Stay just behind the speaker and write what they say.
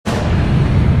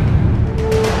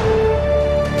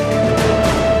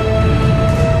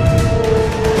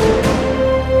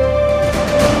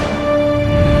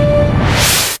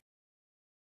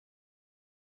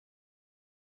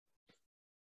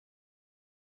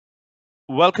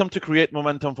Welcome to Create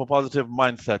Momentum for Positive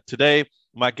Mindset. Today,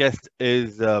 my guest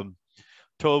is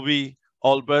Toby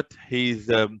Albert. He's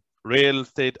real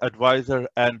estate advisor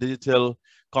and digital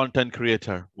content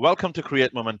creator. Welcome to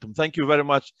Create Momentum. Thank you very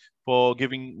much for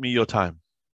giving me your time.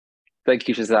 Thank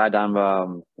you, Shazad.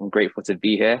 I'm grateful to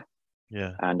be here.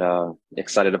 Yeah. And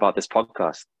excited about this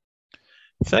podcast.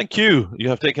 Thank you. You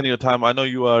have taken your time. I know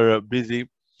you are busy.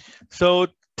 So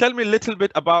tell me a little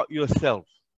bit about yourself.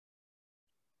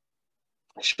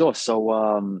 Sure. So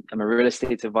I'm a real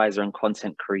estate advisor and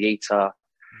content creator.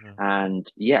 Yeah.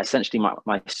 And essentially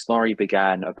my story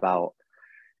began about,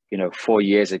 4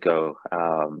 years ago.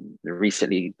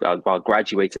 Recently, I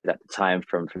graduated at the time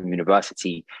from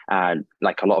university. And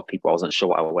like a lot of people, I wasn't sure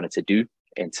what I wanted to do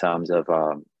in terms of,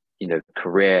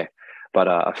 career. But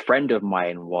a friend of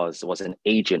mine was an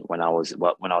agent when I was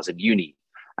in uni.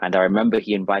 And I remember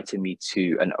he invited me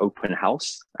to an open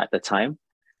house at the time.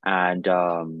 And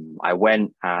I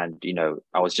went and,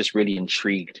 I was just really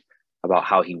intrigued about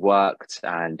how he worked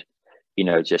and,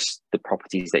 just the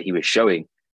properties that he was showing.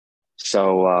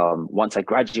 So once I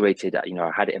graduated, I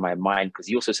had it in my mind because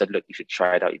he also said, look, you should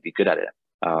try it out. You'd be good at it.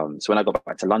 So when I got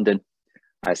back to London,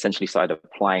 I essentially started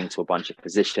applying to a bunch of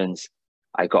positions.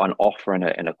 I got an offer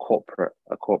in a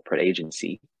corporate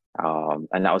agency.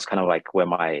 And that was kind of like where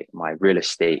my real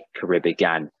estate career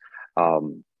began.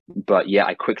 But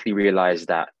I quickly realized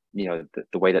that, the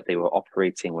way that they were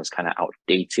operating was kind of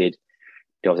outdated.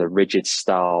 There was a rigid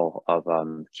style of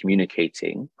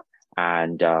communicating,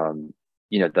 and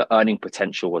the earning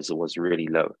potential was really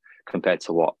low compared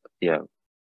to what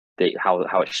how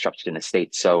it's structured in the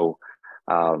States. So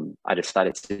I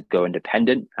decided to go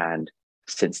independent, and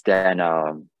since then,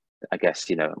 I guess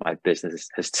my business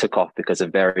has took off because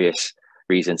of various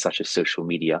reasons such as social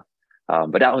media.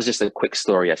 But that was just a quick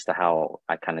story as to how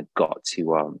I kind of got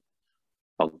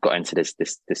into this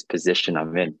position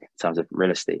I'm in terms of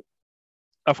real estate.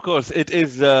 Of course, it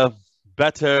is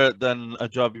better than a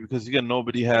job because again,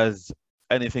 nobody has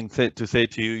anything to say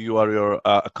to you. You are your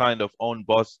kind of own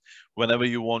boss whenever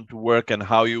you want to work and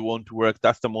how you want to work.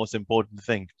 That's the most important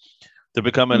thing, to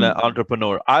become an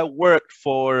entrepreneur. I worked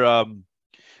for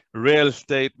real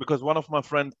estate because one of my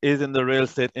friends is in the real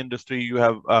estate industry. You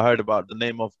have heard about the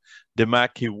name of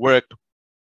Demac.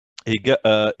 He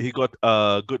got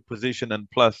a good position, and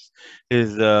plus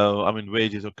his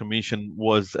wages or commission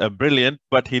was brilliant,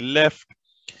 but he left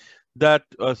that,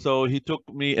 so he took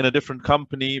me in a different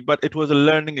company, but it was a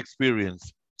learning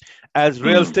experience. As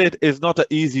real estate is not an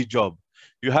easy job.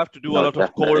 You have to do a lot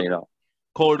of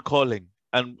cold calling,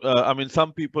 and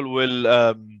some people will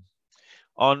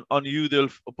on you, they'll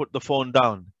put the phone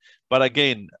down, but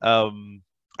again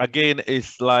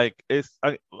it's like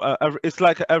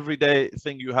an everyday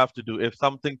thing you have to do. If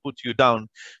something puts you down,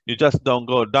 you just don't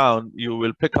go down, you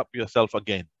will pick up yourself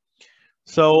again.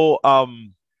 So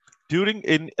during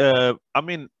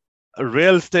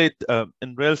real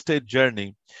estate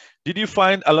journey, did you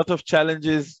find a lot of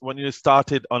challenges when you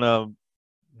started on a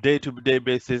day-to-day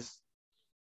basis?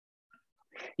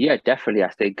 Yeah, definitely. I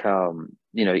think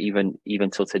even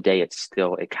till today,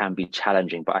 it can be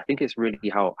challenging, but I think it's really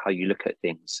how you look at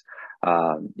things.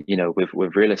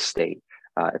 With real estate,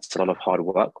 it's a lot of hard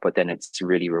work, but then it's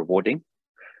really rewarding.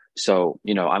 So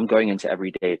I'm going into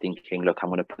every day thinking, look, I'm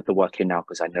going to put the work in now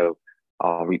because I know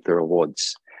I'll reap the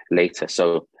rewards later.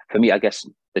 So for me, I guess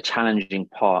the challenging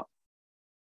part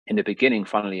in the beginning,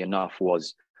 funnily enough,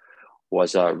 was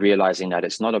realizing that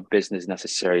it's not a business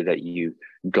necessarily that you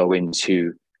go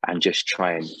into and just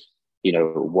try and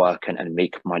work and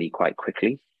make money quite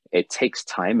quickly. It takes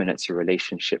time, and it's a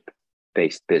relationship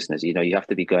based business. You have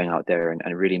to be going out there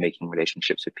and really making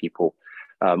relationships with people,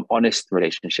 honest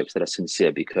relationships that are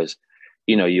sincere, because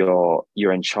you're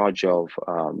in charge of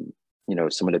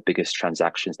some of the biggest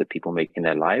transactions that people make in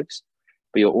their lives,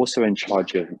 but you're also in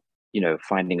charge of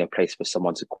finding a place for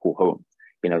someone to call home,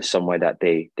 somewhere that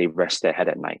they rest their head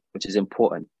at night, which is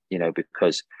important,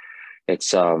 because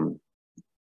it's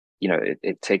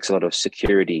it takes a lot of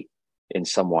security in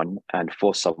someone and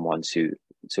for someone to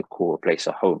call a place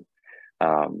a home.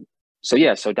 So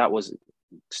that was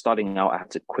starting out. I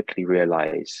had to quickly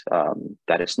realize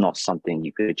that it's not something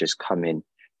you could just come in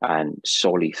and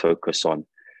solely focus on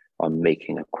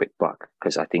making a quick buck,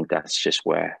 because I think that's just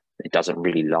where it doesn't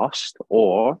really last,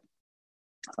 or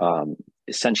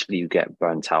essentially you get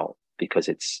burnt out because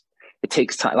it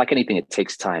takes time. Like anything, it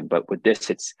takes time, but with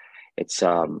this,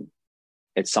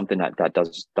 it's something that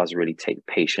does really take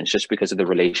patience, just because of the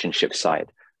relationship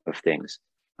side of things.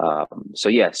 So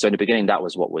in the beginning, that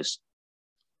was what was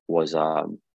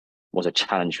a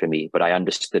challenge for me, but I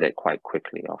understood it quite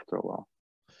quickly after a while.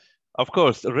 Of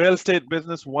course, the real estate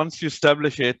business, once you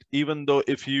establish it, even though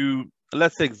if you,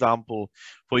 let's say example,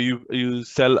 for you, you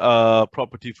sell a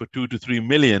property for 2 to 3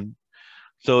 million,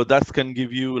 so that can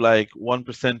give you like 1%,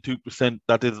 2%.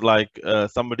 That is like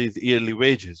somebody's yearly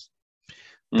wages.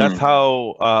 That's Mm,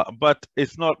 how, but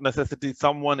it's not necessity.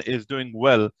 Someone is doing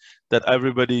well, that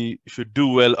everybody should do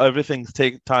well. Everything's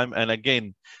take time. And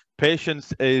again,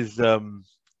 patience is a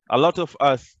lot of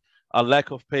us, a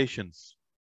lack of patience.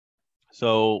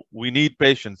 So we need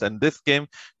patience. And this game,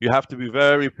 you have to be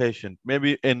very patient.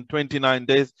 Maybe in 29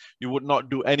 days, you would not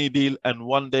do any deal. And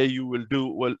one day you will do,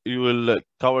 well, you will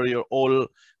cover your all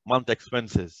month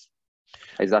expenses.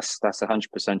 that's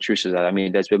 100% true. So that, I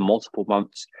mean, there's been multiple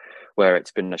months where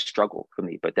it's been a struggle for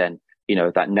me, but then, you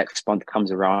know, that next month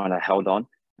comes around, I held on,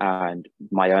 and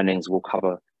my earnings will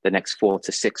cover the next 4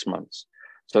 to 6 months.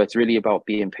 So it's really about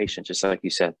being patient, just like you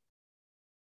said.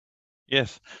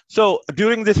 Yes. So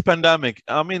during this pandemic,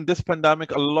 I mean, this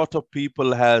pandemic, a lot of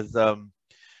people has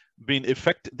been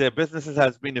affected, their businesses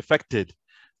has been affected,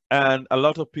 and a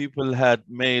lot of people had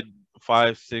made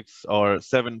 5, 6, or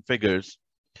 7 figures.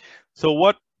 So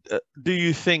what do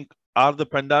you think, are the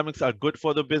pandemics are good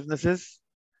for the businesses,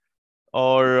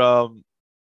 or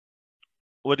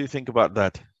what do you think about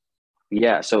that?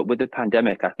 Yeah. So with the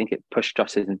pandemic, I think it pushed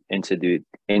us into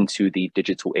the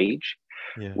digital age.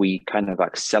 Yeah. We kind of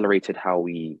accelerated how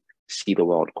we see the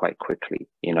world quite quickly,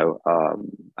 you know.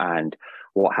 And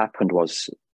what happened was,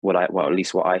 well, at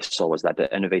least what I saw was that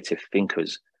the innovative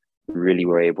thinkers really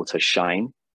were able to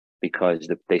shine, because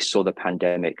they saw the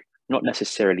pandemic not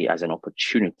necessarily as an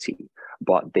opportunity,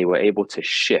 but they were able to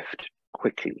shift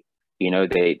quickly. You know,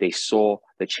 they saw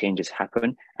the changes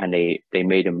happen, and they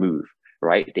made a move,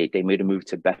 right? They made a move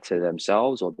to better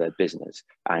themselves or their business.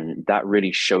 And that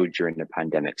really showed during the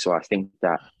pandemic. So I think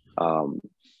that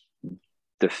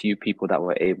the few people that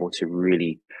were able to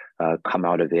really come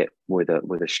out of it with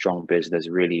a strong business,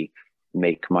 really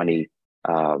make money,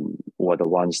 were the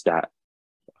ones that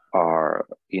are,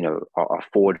 you know, are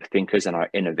forward thinkers and are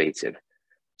innovative.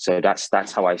 So that's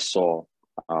how I saw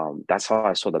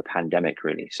the pandemic,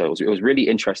 really. So it was really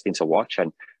interesting to watch,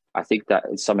 and I think that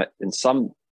in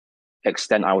some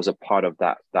extent I was a part of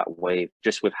that wave,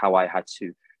 just with how I had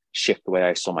to shift the way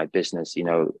I saw my business. You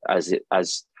know,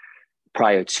 as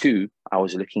prior to, I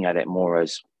was looking at it more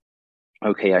as,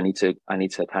 okay, I need to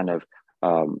kind of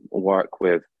work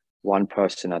with one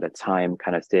person at a time,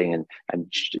 kind of thing, and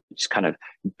just kind of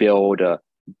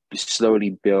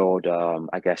slowly build,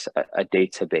 I guess, a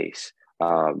database.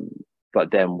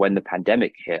 But then when the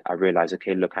pandemic hit, I realized,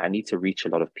 okay, look, I need to reach a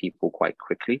lot of people quite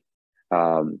quickly.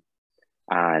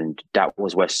 And that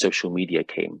was where social media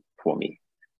came for me.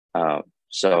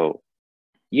 So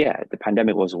yeah, the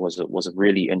pandemic was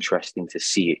really interesting to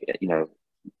see, you know,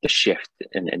 the shift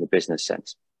in the business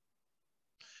sense.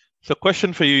 So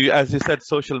question for you, as you said,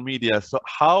 social media. So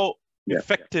how Yeah.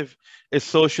 effective is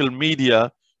social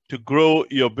media to grow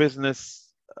your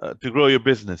business,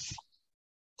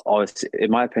 Oh,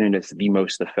 in my opinion, it's the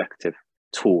most effective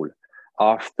tool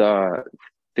after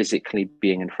physically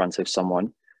being in front of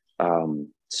someone.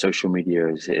 Social media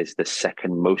is the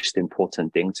second most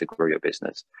important thing to grow your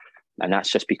business, and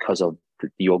that's just because of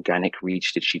the organic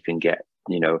reach that you can get.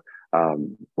 You know,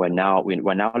 we're now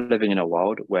living in a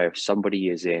world where if somebody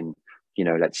is in, you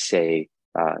know, let's say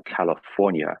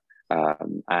California,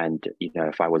 and you know,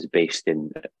 if I was based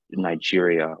in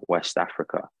Nigeria, West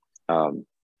Africa,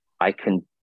 I can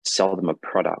sell them a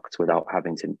product without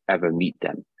having to ever meet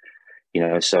them. You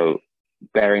know, so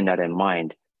bearing that in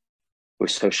mind,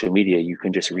 with social media, you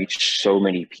can just reach so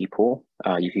many people.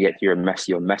 You can get your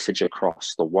message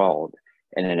across the world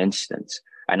in an instant,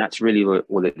 and that's really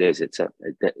what it is. It's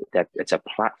a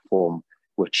platform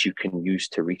which you can use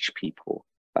to reach people,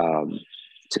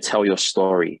 to tell your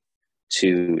story,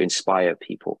 to inspire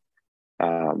people,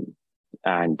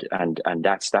 and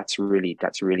that's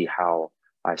really how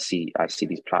I see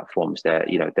these platforms.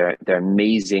 They're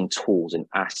amazing tools and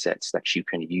assets that you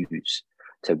can use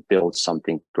to build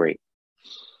something great.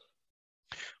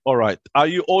 All right. Are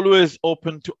you always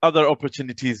open to other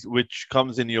opportunities which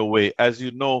comes in your way? As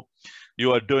you know,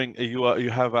 you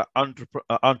have an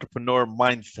entrepreneur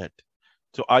mindset.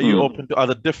 So are you open to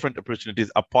other different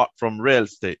opportunities apart from real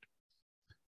estate?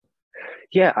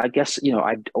 Yeah, I guess, you know,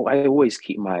 I always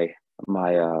keep my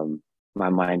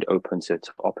mind open to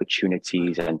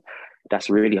opportunities, and that's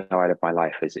really how I live my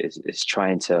life, is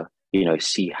trying to, you know,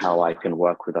 see how I can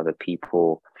work with other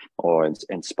people or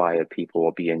inspire people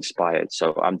or be inspired.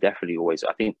 So I'm definitely always,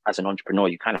 I think as an entrepreneur,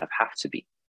 you kind of have to be,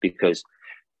 because,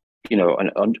 you know,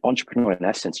 an entrepreneur in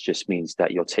essence just means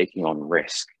that you're taking on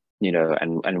risk.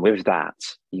 and with that,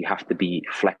 you have to be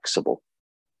flexible.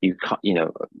 You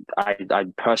can't, I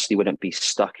personally wouldn't be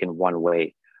stuck in one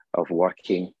way of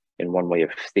working, in one way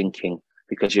of thinking,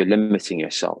 because you're limiting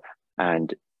yourself.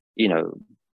 And,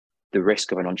 the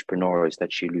risk of an entrepreneur is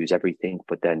that you lose everything,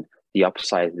 but then the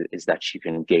upside is that you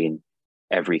can gain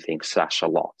everything / a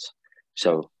lot.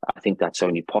 So I think that's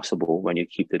only possible when you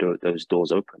keep those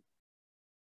doors open.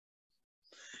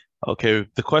 Okay,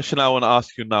 the question I want to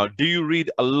ask you now, do you read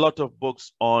a lot of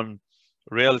books on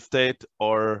real estate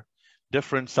or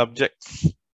different subjects?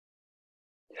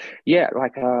 Yeah,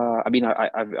 like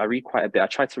I read quite a bit. I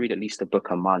try to read at least a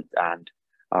book a month, and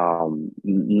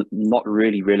not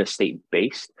really real estate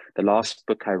based. The last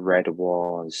book I read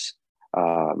was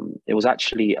it was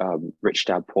actually Rich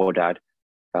Dad Poor Dad,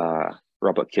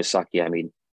 Robert Kiyosaki. I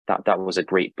mean, that was a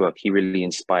great book. He really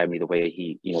inspired me, the way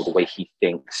he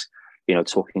thinks,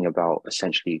 talking about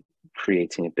essentially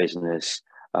creating a business,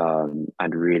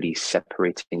 and really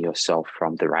separating yourself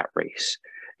from the rat race,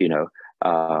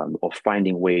 or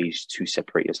finding ways to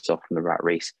separate yourself from the rat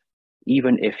race,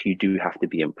 even if you do have to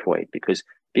be employed, because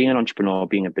being an entrepreneur,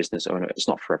 being a business owner, it's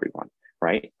not for everyone,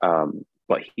 right?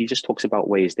 But he just talks about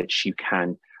ways that you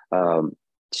can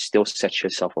still set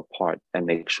yourself apart and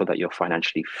make sure that you're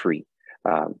financially free.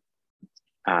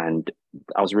 And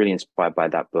I was really inspired by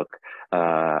that book.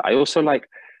 I also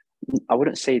I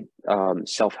wouldn't say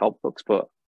self-help books, but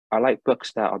I like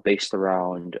books that are based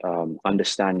around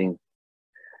understanding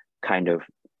kind of,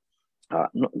 I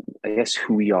guess,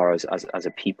 who we are as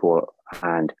a people.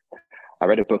 And I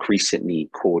read a book recently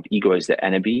called Ego is the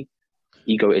Enemy.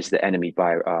 Ego is the Enemy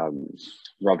by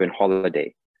Robin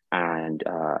Holiday. And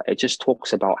it just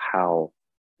talks about how,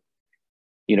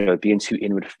 being too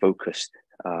inward focused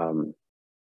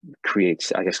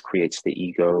creates the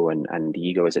ego, and the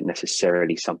ego isn't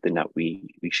necessarily something that we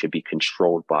should be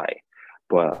controlled by.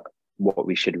 But what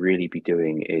we should really be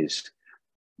doing is,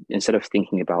 instead of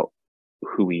thinking about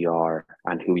who we are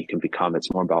and who we can become,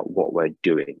 it's more about what we're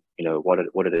doing. What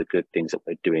are the good things that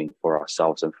we're doing for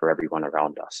ourselves and for everyone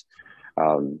around us.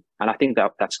 And I think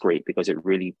that's great, because it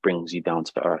really brings you down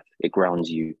to earth. It grounds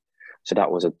you. So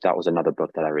that was another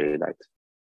book that I really liked.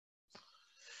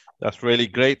 That's really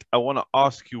great. I want to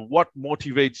ask you, what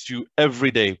motivates you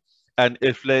every day? And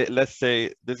if let's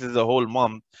say this is a whole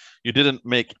month, you didn't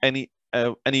make any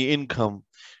income,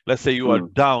 let's say you are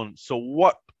down. So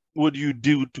what would you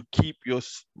do to keep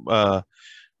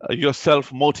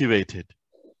yourself motivated?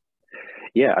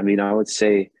 Yeah, I mean, I would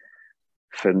say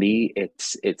for me,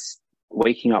 it's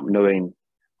waking up knowing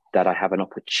that I have an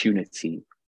opportunity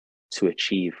to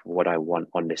achieve what I want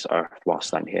on this earth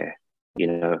whilst I'm here.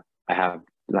 I have,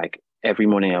 every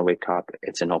morning I wake up,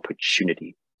 it's an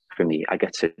opportunity for me. I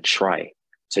get to try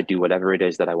to do whatever it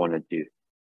is that I want to do,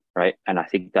 right? And I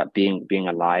think that being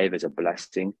alive is a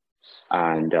blessing,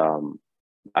 and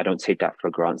I don't take that for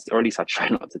granted, or at least I try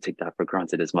not to take that for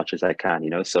granted as much as I can.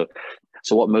 So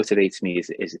what motivates me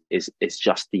is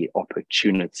just the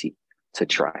opportunity to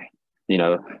try.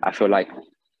 I feel like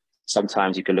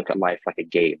sometimes you can look at life like a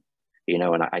game,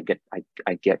 and I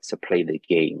get to play the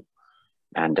game,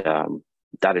 and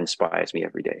that inspires me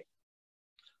every day.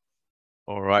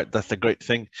 All right, that's a great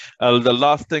thing. The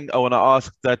last thing I want to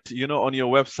ask, that on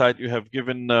your website you have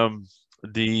given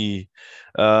that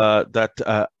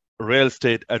real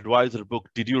estate advisor book.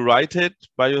 Did you write it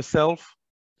by yourself?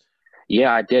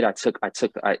 Yeah, I did. I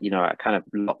kind of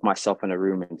locked myself in a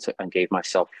room and gave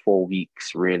myself 4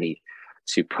 weeks really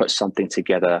to put something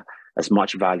together, as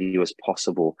much value as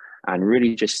possible, and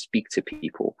really just speak to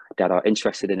people that are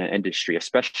interested in an industry,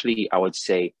 especially, I would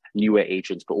say, newer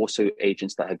agents, but also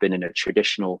agents that have been in a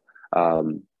traditional,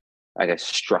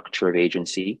 structure of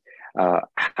agency.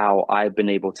 How I've been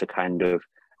able to kind of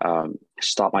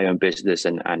start my own business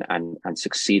and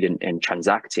succeed in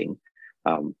transacting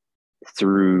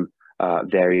through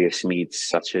various means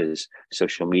such as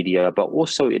social media, but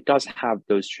also it does have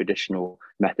those traditional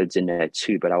methods in there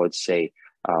too. But I would say,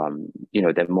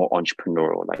 they're more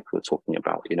entrepreneurial, like we're talking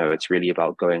about. It's really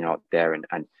about going out there and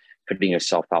putting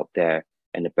yourself out there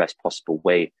in the best possible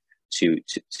way to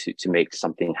make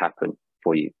something happen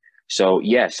for you. So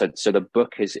yeah, so the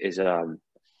book is the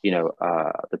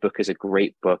book is a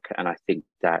great book, and I think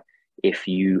that if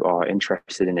you are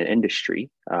interested in an industry,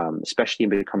 especially in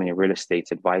becoming a real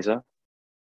estate advisor,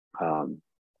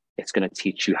 it's going to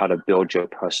teach you how to build your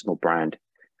personal brand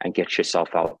and get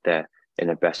yourself out there in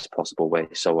the best possible way.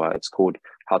 So it's called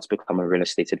How to Become a Real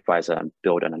Estate Advisor and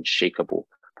Build an Unshakable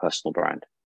Personal Brand.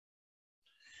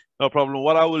 No problem.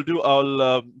 What I will do,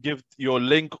 I'll give your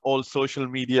link, all social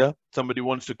media. Somebody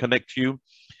wants to connect you.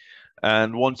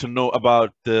 and want to know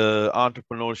about the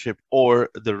entrepreneurship or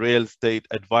the real estate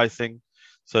advising,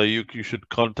 so you should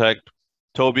contact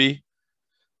Toby.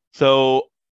 So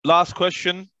last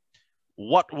question,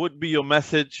 what would be your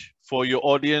message for your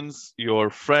audience, your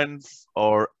friends,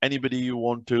 or anybody you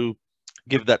want to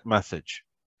give that message?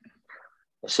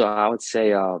 So I would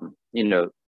say,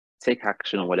 take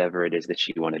action on whatever it is that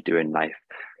you want to do in life.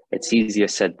 It's easier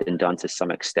said than done to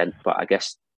some extent, but I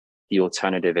guess the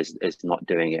alternative is not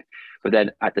doing it. But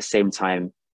then at the same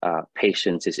time,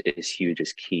 patience is huge,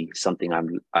 is key. Something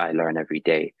I learn every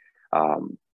day.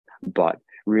 But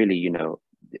really,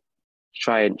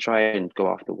 try and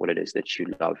go after what it is that you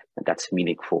love and that's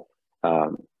meaningful.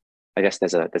 I guess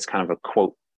there's kind of a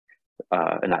quote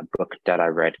in that book that I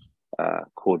read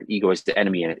called "Ego is the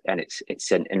Enemy," and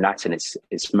it's in Latin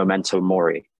it's memento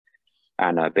mori,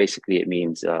 and basically it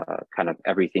means kind of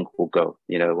everything will go.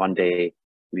 One day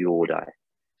we all die.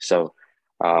 So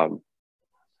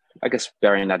I guess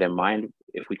bearing that in mind,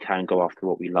 if we can go after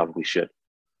what we love, we should.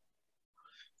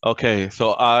 Okay,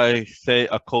 so I say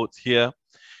a quote here.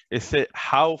 It says,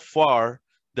 "How far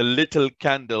the little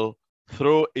candle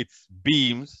throw its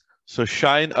beams, so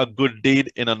shine a good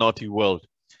deed in a naughty world."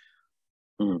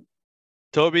 Mm.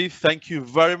 Toby, thank you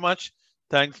very much.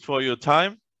 Thanks for your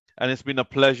time, and it's been a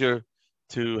pleasure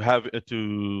to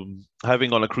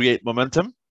having on a Create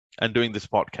Momentum and doing this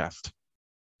podcast.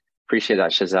 Appreciate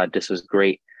that, Shazad. This was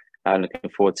great. I'm looking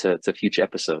forward to future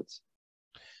episodes.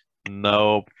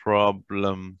 No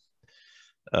problem.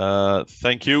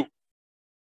 Thank you.